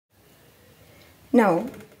Now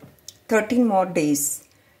 13 more days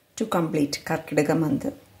to complete Karkkidaka month.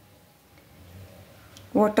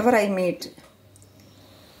 Whatever I made,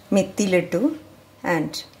 methi laddu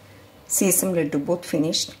and sesame laddu both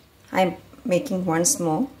finished. I am making once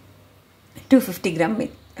more 250 gram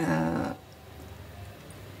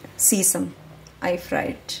sesame. I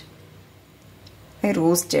fried. I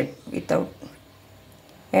roasted without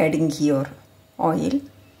adding ghee or oil.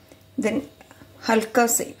 Then halka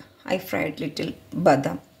se I fried little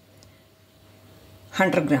badam,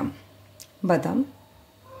 100 gram badam,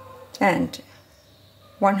 and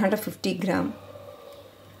 150 gram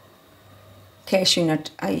cashew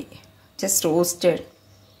nut. I just roasted,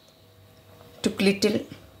 took little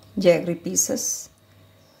jaggery pieces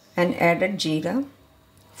and added jeera,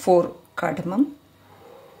 4 cardamom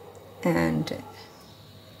and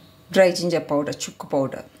dry ginger powder, chukku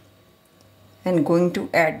powder, and going to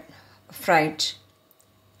add fried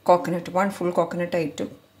coconut, 1 full coconut I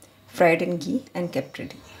took, fried in ghee and kept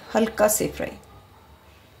ready. Halka se fry.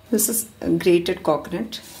 This is grated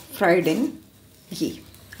coconut fried in ghee.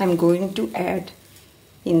 I am going to add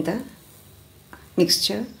in the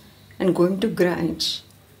mixture and going to grind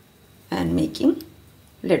and making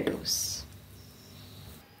laddus.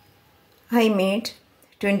 I made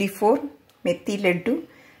 24 methi laddu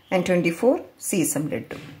and 24 sesame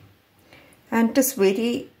laddu, and it is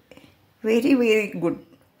very good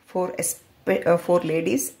for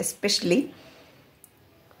ladies, especially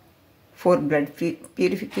for blood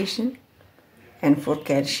purification and for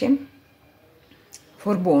calcium,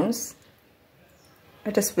 for bones.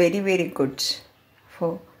 It is very good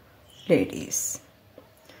for ladies.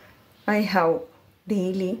 I have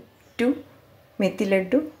daily 2 methi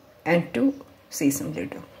laddu and 2 sesame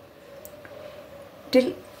laddu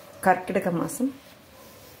till Karkkidaka masam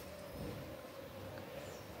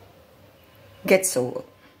gets over.